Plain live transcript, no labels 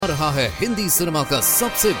रहा है हिंदी सिनेमा का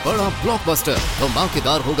सबसे बड़ा ब्लॉकबस्टर।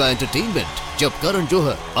 धमाकेदार होगा एंटरटेनमेंट जब करण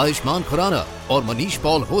जौहर, आयुष्मान खुराना और मनीष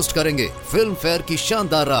पॉल होस्ट करेंगे फिल्म फेयर की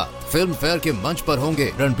शानदार रात। फिल्म फेयर के मंच पर होंगे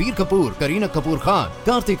रणबीर कपूर, करीना कपूर खान,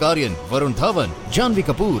 कार्तिक आर्यन, वरुण धवन, जानवी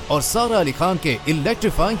कपूर और सारा अली खान के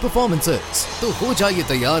इलेक्ट्रीफाइंग परफॉर्मेंसेस। तो हो जाइए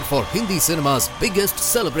तैयार for Hindi cinema's biggest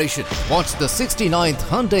celebration. Watch the 69th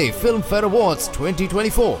Hyundai Film Fair Awards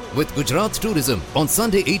 2024 with Gujarat Tourism on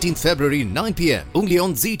Sunday 18th February 9 p.m. only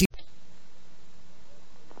on ZT.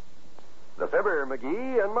 The Fibber,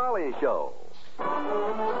 MCGee, and Molly Show.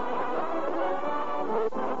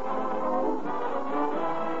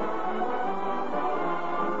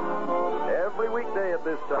 Every weekday at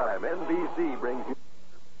this time, NBC brings you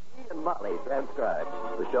MCGee and Molly transcribed.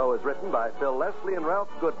 The show is written by Phil Leslie and Ralph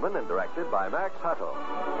Goodman and directed by Max Hutto.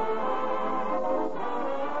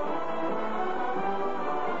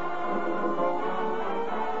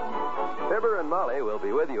 Fibber and Molly will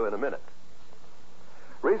be with you in a minute.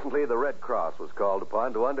 Recently, the Red Cross was called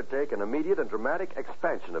upon to undertake an immediate and dramatic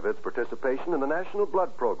expansion of its participation in the National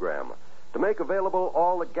Blood Program to make available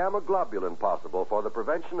all the gamma globulin possible for the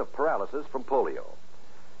prevention of paralysis from polio.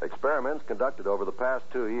 Experiments conducted over the past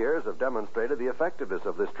 2 years have demonstrated the effectiveness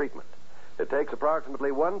of this treatment. It takes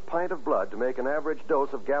approximately 1 pint of blood to make an average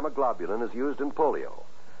dose of gamma globulin as used in polio.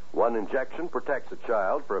 1 injection protects a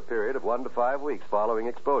child for a period of 1 to 5 weeks following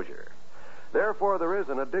exposure. Therefore, there is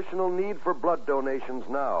an additional need for blood donations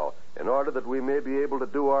now in order that we may be able to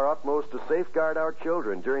do our utmost to safeguard our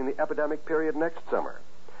children during the epidemic period next summer.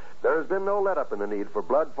 There has been no let-up in the need for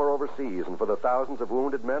blood for overseas and for the thousands of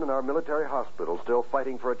wounded men in our military hospitals still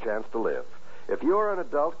fighting for a chance to live. If you're an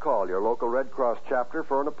adult, call your local Red Cross chapter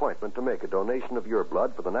for an appointment to make a donation of your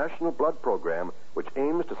blood for the National Blood Program, which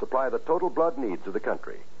aims to supply the total blood needs of the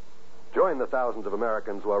country. Join the thousands of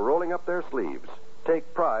Americans who are rolling up their sleeves.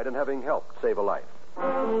 Take pride in having helped save a life.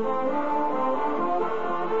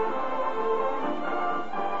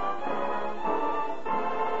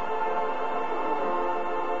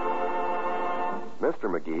 Mr.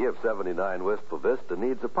 McGee of 79 Wistful Vista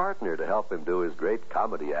needs a partner to help him do his great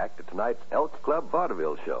comedy act at tonight's Elks Club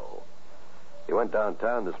vaudeville show. He went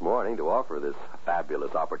downtown this morning to offer this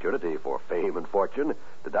fabulous opportunity for fame and fortune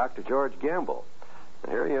to Dr. George Gamble.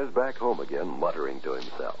 And here he is back home again, muttering to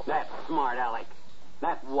himself. That's smart, Alec.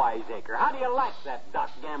 That wiseacre. How do you like that Doc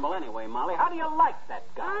Gamble anyway, Molly? How do you like that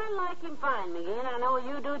guy? I like him fine, McGee, and I know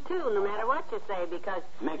you do, too, no matter what you say, because...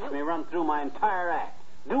 Makes me run through my entire act.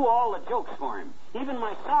 Do all the jokes for him, even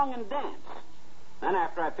my song and dance. Then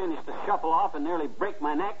after I finish the shuffle off and nearly break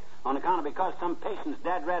my neck on account of because some patient's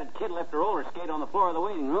dad-ratted kid left a roller skate on the floor of the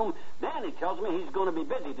waiting room, then he tells me he's going to be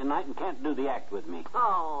busy tonight and can't do the act with me.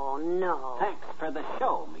 Oh, no. Thanks for the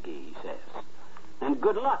show, McGee, he says. And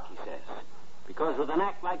good luck, he says. Because with an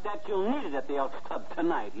act like that, you'll need it at the Elks Club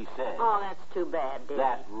tonight, he says. Oh, that's too bad, dear.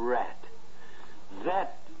 That rat.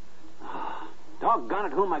 Doggone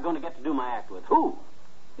it, who am I going to get to do my act with? Who?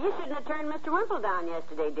 You shouldn't have turned Mr. Wimple down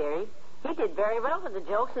yesterday, dearie. He did very well with the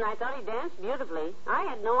jokes, and I thought he danced beautifully. I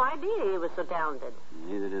had no idea he was so talented.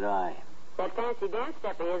 Neither did I. That fancy dance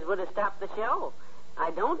step of his would have stopped the show.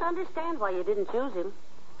 I don't understand why you didn't choose him.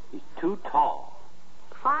 He's too tall.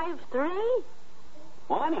 5'3"?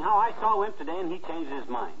 Well, anyhow, I saw Wimp today, and he changed his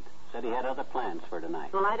mind. Said he had other plans for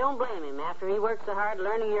tonight. Well, I don't blame him. After he worked so hard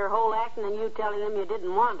learning your whole act and then you telling him you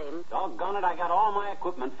didn't want him. Doggone it, I got all my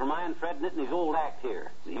equipment for my and Fred knitting his old act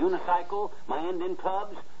here. The unicycle, my Indian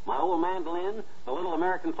clubs, my old mandolin, the little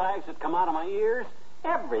American flags that come out of my ears,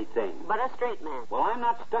 everything. But a straight man. Well, I'm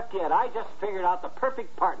not stuck yet. I just figured out the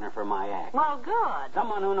perfect partner for my act. Well, good.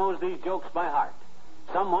 Someone who knows these jokes by heart.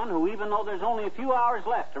 Someone who, even though there's only a few hours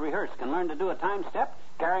left to rehearse, can learn to do a time step,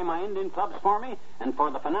 carry my Indian clubs for me, and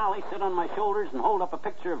for the finale, sit on my shoulders and hold up a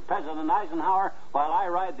picture of President Eisenhower while I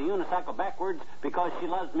ride the unicycle backwards because she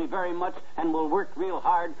loves me very much and will work real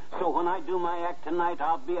hard. So when I do my act tonight,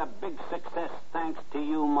 I'll be a big success thanks to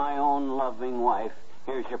you, my own loving wife.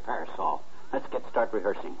 Here's your parasol. Let's start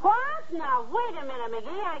rehearsing. What? Now, wait a minute,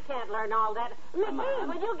 McGee. I can't learn all that. McGee,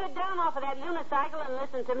 will you get down off of that unicycle and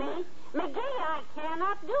listen to me? McGee, I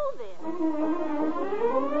cannot do this.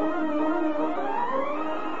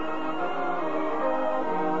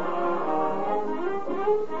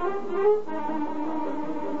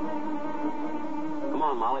 Come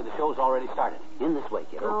on, Molly. The show's already started. In this way,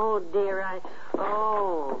 kiddo. Oh, dear,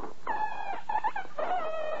 Oh.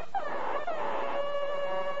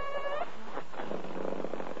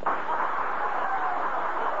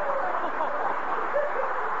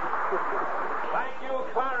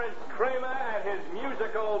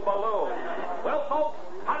 Balloon. Well, folks,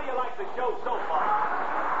 how do you like the show so far?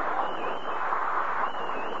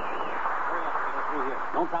 Hurry up, get through here.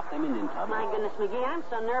 Don't drop them Indian clubs. My goodness, McGee, I'm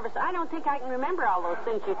so nervous. I don't think I can remember all those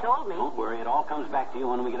things you told me. Don't worry. It all comes back to you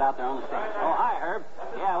when we get out there on the stage. Oh, hi, Herb.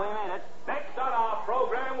 Yeah, we made it. Next on our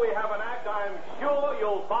program, we have an act I'm sure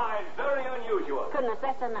you'll find very unusual. Goodness,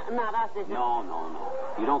 that's not us, is it? No.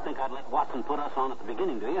 You don't think I'd let Watson put us on at the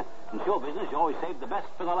beginning, do you? In show business, you always save the best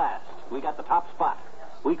for the last. We got the top spot.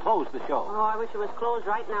 We closed the show. Oh, I wish it was closed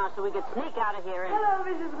right now so we could sneak out of here. Hello,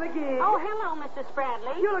 Mrs. McGee. Oh, hello, Mrs.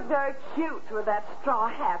 Spradley. You look very cute with that straw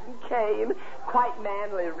hat and cane. Quite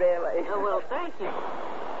manly, really. Oh, well, thank you.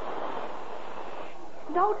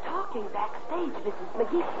 No talking backstage, Mrs.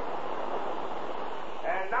 McGee.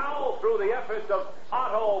 And now, through the efforts of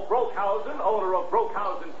Otto Brockhausen, owner of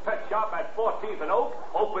Brockhausen's Pet Shop at 14th and Oak,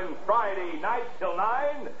 open Friday night till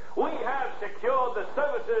 9, we have secured the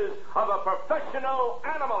services of a professional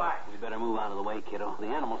animal act. You better move out of the way, kiddo. The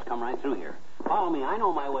animals come right through here. Follow me. I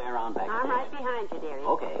know my way around backstage. I'm right behind you, dearie.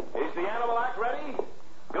 Okay. Is the animal act ready?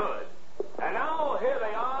 Good. And now, here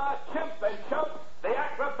they are, Chimp and Chump, the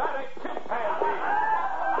acrobatic chimpanzees.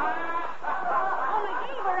 Oh,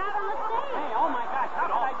 McGee, we're out on the stage. Hey, oh, my gosh. How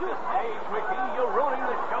did I do it? Stage, McGee, you're ruining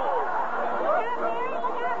the show. Look out, dearie.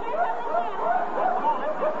 Look out. Here comes the chimp. Come on,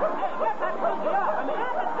 let's get Hey, get that monkey off of me.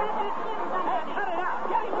 That's a fabulous chimp, Hey, cut it out.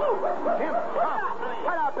 Get him loose. Jim,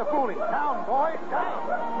 cut out the fooling. Down, boy.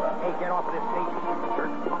 Hey, get off of this stage.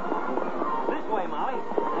 This way, Molly.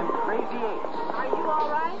 Them crazy apes. Are you all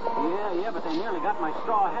right? Yeah, but they nearly got my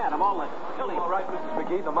straw hat of all that silly... All right, Mrs.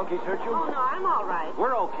 McGee, the monkeys hurt you? Oh, no, I'm all right.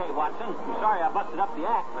 We're okay, Watson. I'm sorry I busted up the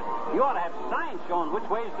act, but you ought to have signs showing which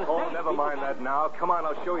way's the Oh, stage. never People mind that now. Come on,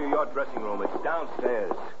 I'll show you your dressing room. It's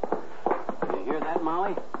downstairs. You hear that,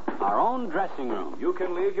 Molly? Our own dressing room. You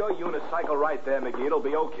can leave your unicycle right there, McGee. It'll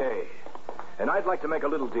be okay. And I'd like to make a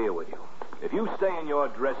little deal with you. If you stay in your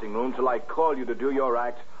dressing room till I call you to do your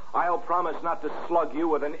act, I'll promise not to slug you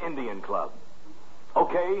with an Indian club.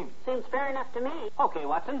 Okay? Seems fair enough to me. Okay,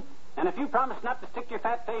 Watson. And if you promise not to stick your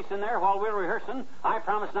fat face in there while we're rehearsing, I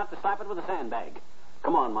promise not to slap it with a sandbag.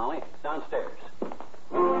 Come on, Molly. Downstairs.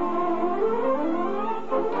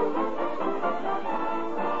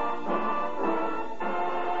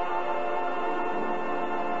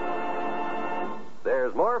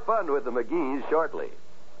 There's more fun with the McGees shortly.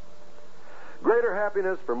 Greater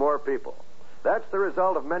happiness for more people. That's the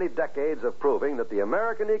result of many decades of proving that the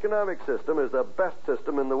American economic system is the best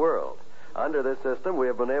system in the world. Under this system, we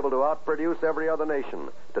have been able to outproduce every other nation,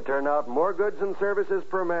 to turn out more goods and services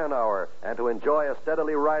per man hour, and to enjoy a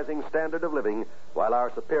steadily rising standard of living, while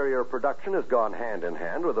our superior production has gone hand in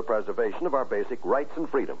hand with the preservation of our basic rights and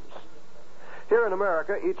freedoms. Here in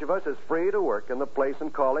America, each of us is free to work in the place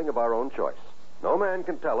and calling of our own choice. No man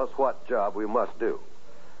can tell us what job we must do.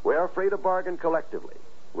 We are free to bargain collectively.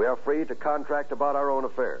 We are free to contract about our own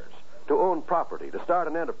affairs, to own property, to start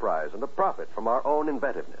an enterprise, and to profit from our own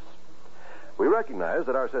inventiveness. We recognize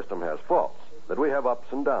that our system has faults, that we have ups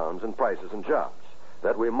and downs in prices and jobs,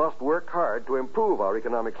 that we must work hard to improve our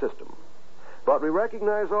economic system. But we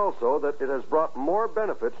recognize also that it has brought more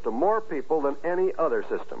benefits to more people than any other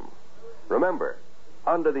system. Remember,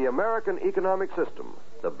 under the American economic system,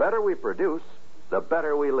 the better we produce, the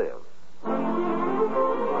better we live.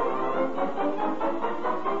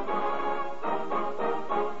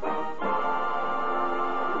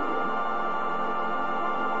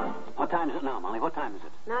 What time is it now, Molly? What time is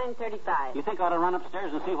it? 9:35. You think I ought to run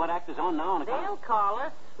upstairs and see what act is on now? They'll call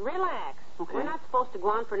us. Relax. Okay. We're not supposed to go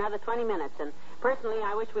on for another 20 minutes, and personally,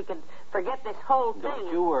 I wish we could forget this whole thing.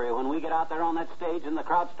 Don't you worry. When we get out there on that stage and the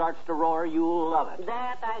crowd starts to roar, you'll love it.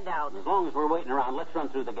 That I doubt. As long as we're waiting around, let's run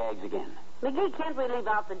through the gags again. McGee, can't we leave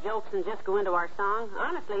out the jokes and just go into our song?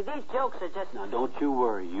 Honestly, these jokes are just... Now, don't you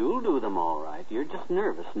worry. You'll do them all right. You're just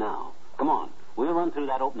nervous now. Come on. We'll run through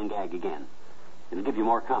that opening gag again. It'll give you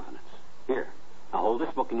more confidence. Here. Now, hold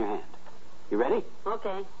this book in your hand. You ready?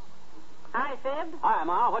 Okay. Hi, Fib. Hi,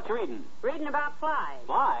 Ma. What you reading? Reading about flies.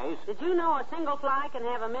 Flies? Did you know a single fly can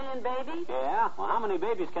have 1 million babies? Yeah? Well, how many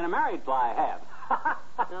babies can a married fly have?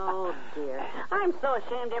 Oh, dear. I'm so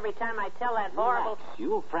ashamed every time I tell that horrible... Relax.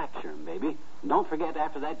 You'll fracture him, baby. Don't forget,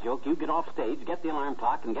 after that joke, you get off stage, get the alarm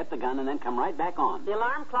clock, and get the gun, and then come right back on. The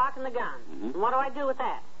alarm clock and the gun. Mm-hmm. And what do I do with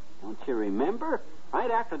that? Don't you remember?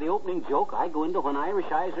 Right after the opening joke, I go into When Irish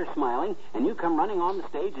Eyes Are Smiling, and you come running on the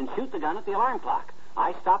stage and shoot the gun at the alarm clock.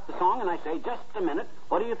 I stop the song, and I say, just a minute,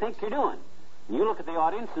 what do you think you're doing? And you look at the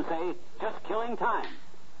audience and say, just killing time.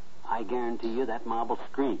 I guarantee you that mob will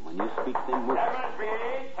scream when you speak them words. 10 minutes,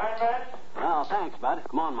 please. 10 minutes. Well, thanks. Thanks, Bud.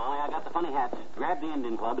 Come on, Molly. I got the funny hats. Grab the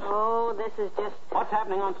Indian clubs. Oh, this is just... What's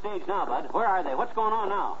happening on stage now, Bud? Where are they? What's going on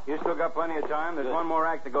now? You still got plenty of time. There's one more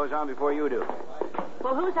act that goes on before you do.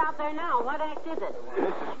 Well, who's out there now? What act is it?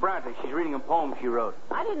 Mrs. Spratley. She's reading a poem she wrote.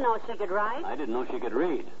 I didn't know she could write. I didn't know she could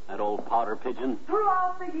read. That old powder pigeon.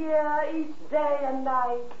 Throughout the year, each day and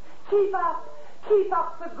night, keep up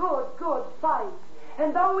the good, good fight.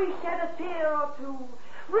 And though we shed a tear or two,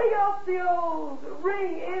 ring out the old,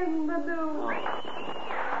 ring in the new.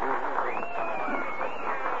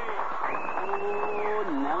 Oh,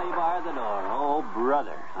 Nellie bar the door. Oh,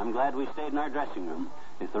 brother. I'm glad we stayed in our dressing room.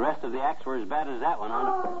 If the rest of the acts were as bad as that one,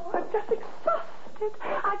 Oh, I'm just exhausted.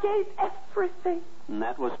 I gave everything. And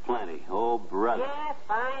that was plenty. Oh, brother. Yes,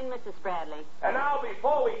 fine, Mrs. Spratley. And now,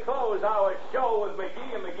 before we close our show with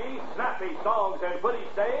McGee and McGee, snappy songs and witty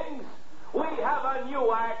sayings, we have a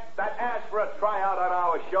new act that asked for a tryout on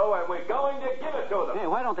our show, and we're going to give it to them. Hey,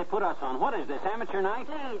 why don't they put us on? What is this, amateur night?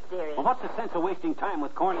 Please, dearie. Well, what's the sense of wasting time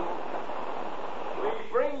with corny... We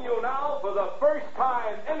bring you now, for the first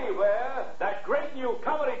time anywhere, that great new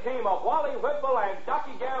comedy team of Wally Whipple and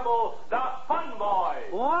Ducky Gamble, the Fun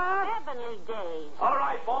Boys. What? Heavenly days. All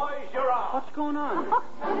right, boys, you're out. What's going on?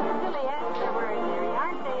 Silly hats are wearing, dearie.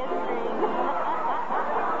 Aren't they a string?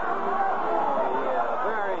 Yeah,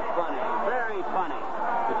 very funny. Very funny.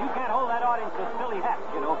 But you can't hold that audience with silly hats,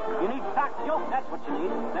 you know. You need stock jokes, that's what you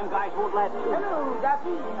need. Them guys won't let you. Hello,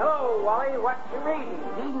 Ducky. Hello, Wally. What you reading?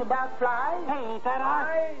 Reading about flies? Hey, ain't that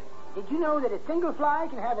odd? Did you know that a single fly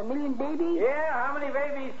can have 1 million babies? Yeah, how many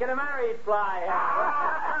babies can a married fly have?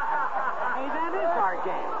 Hey, that is our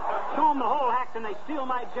game. Show them the whole act and they steal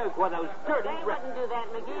my joke with those dirty... They wouldn't do that,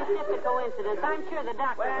 McGee. It's just a coincidence. I'm sure the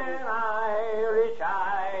doctor When wouldn't. Irish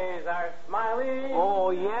eyes are smiling.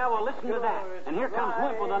 Oh, yeah? Well, listen to that. And here comes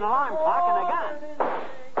Wimp with an alarm clock and a gun.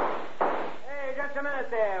 Hey, just a minute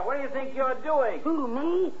there. What do you think you're doing? Who,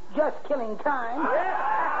 me? Just killing time.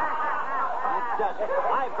 That's just...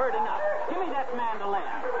 I've heard enough. Give me that mandolin.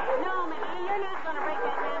 No, McGee, you're not going to break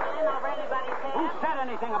that mandolin over anybody's Who head. said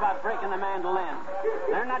anything about breaking the mandolin?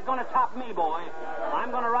 They're not going to top me, boy.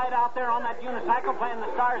 I'm going to ride out there on that unicycle playing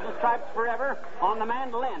the Stars and Stripes Forever on the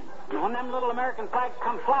mandolin. And when them little American flags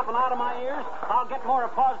come flopping out of my ears, I'll get more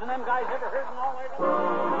applause than them guys ever heard in all their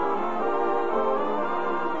lives.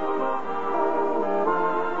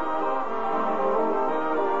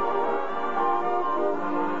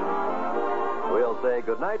 We'll say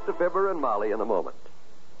goodnight to Fibber and Molly in a moment.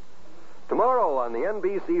 Tomorrow on the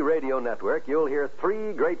NBC Radio Network, you'll hear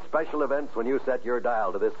 3 great special events when you set your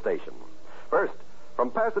dial to this station. First,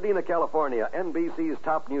 from Pasadena, California, NBC's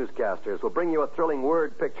top newscasters will bring you a thrilling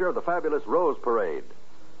word picture of the fabulous Rose Parade.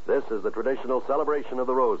 This is the traditional celebration of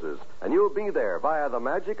the roses, and you'll be there via the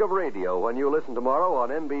magic of radio when you listen tomorrow on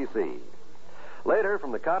NBC. Later,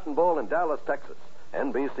 from the Cotton Bowl in Dallas, Texas,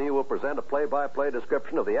 NBC will present a play-by-play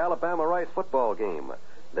description of the Alabama-Rice football game.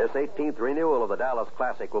 This 18th renewal of the Dallas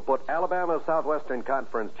Classic will put Alabama's Southwestern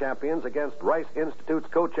Conference champions against Rice Institute's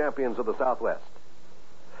co-champions of the Southwest.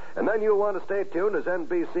 And then you'll want to stay tuned as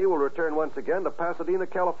NBC will return once again to Pasadena,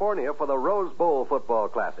 California for the Rose Bowl Football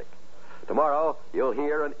Classic. Tomorrow, you'll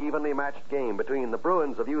hear an evenly matched game between the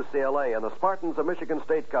Bruins of UCLA and the Spartans of Michigan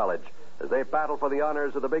State College as they battle for the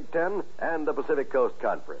honors of the Big Ten and the Pacific Coast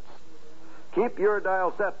Conference. Keep your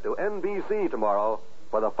dial set to NBC tomorrow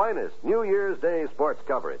for the finest New Year's Day sports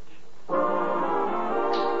coverage. Well,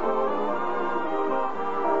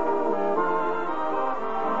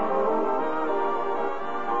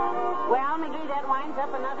 McGee, that winds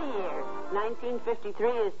up another year. 1953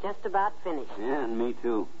 is just about finished. Yeah, and me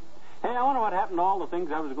too. Hey, I wonder what happened to all the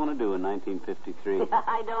things I was going to do in 1953.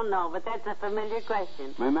 I don't know, but that's a familiar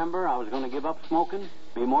question. Remember, I was going to give up smoking,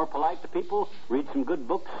 be more polite to people, read some good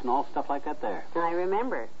books, and all stuff like that there. I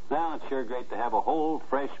remember. Well, it's sure great to have a whole,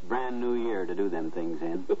 fresh, brand new year to do them things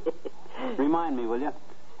in. Remind me, will you?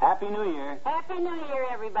 Happy New Year. Happy New Year,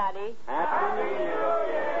 everybody. Happy New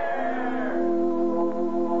Year.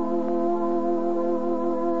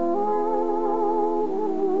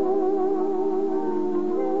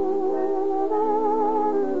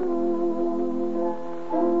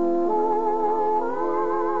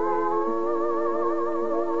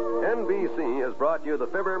 NBC has brought you the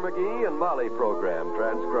Fibber, McGee, and Molly program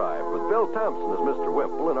transcribed with Bill Thompson as Mr.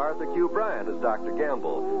 Wimple and Arthur Q. Bryan as Dr.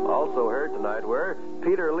 Gamble. Also heard tonight were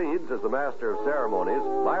Peter Leeds as the Master of Ceremonies,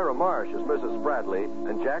 Myra Marsh as Mrs. Spratley,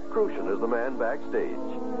 and Jack Crucian as the man backstage.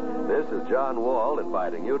 This is John Wall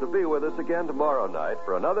inviting you to be with us again tomorrow night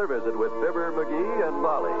for another visit with Fibber, McGee, and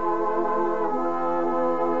Molly.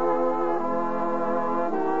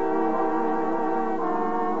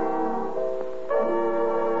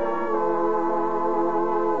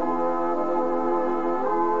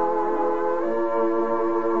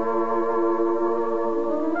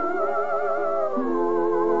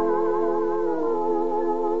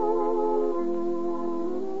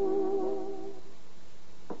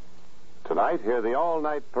 tonight, hear the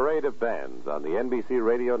all-night parade of bands on the NBC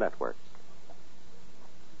Radio Network.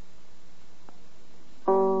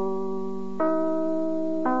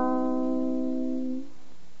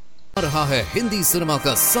 रहा है Hindi cinema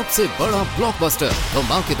का सबसे बड़ा blockbuster.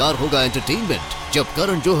 धमाकेदार होगा entertainment जब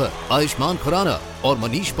करण जौहर, आयुष्मान खुराना और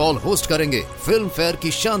Manish Paul host करेंगे फिल्म फेयर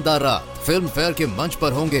की शानदार रात। फिल्म फेयर के मंच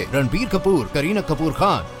पर होंगे रणबीर कपूर, करीना कपूर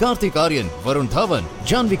खान, कार्तिक आर्यन, वरुण धवन,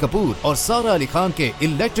 जानवी कपूर और सारा अली खान के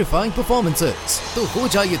इलेक्ट्रीफाइंग परफॉर्मेंसेस। तो हो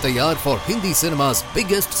जाइए तैयार for Hindi cinema's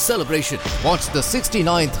biggest celebration. Watch the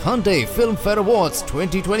 69th Hyundai Film Fair Awards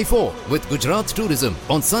 2024 with Gujarat Tourism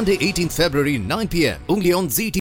on Sunday 18th February 9 p.m. only on ZT.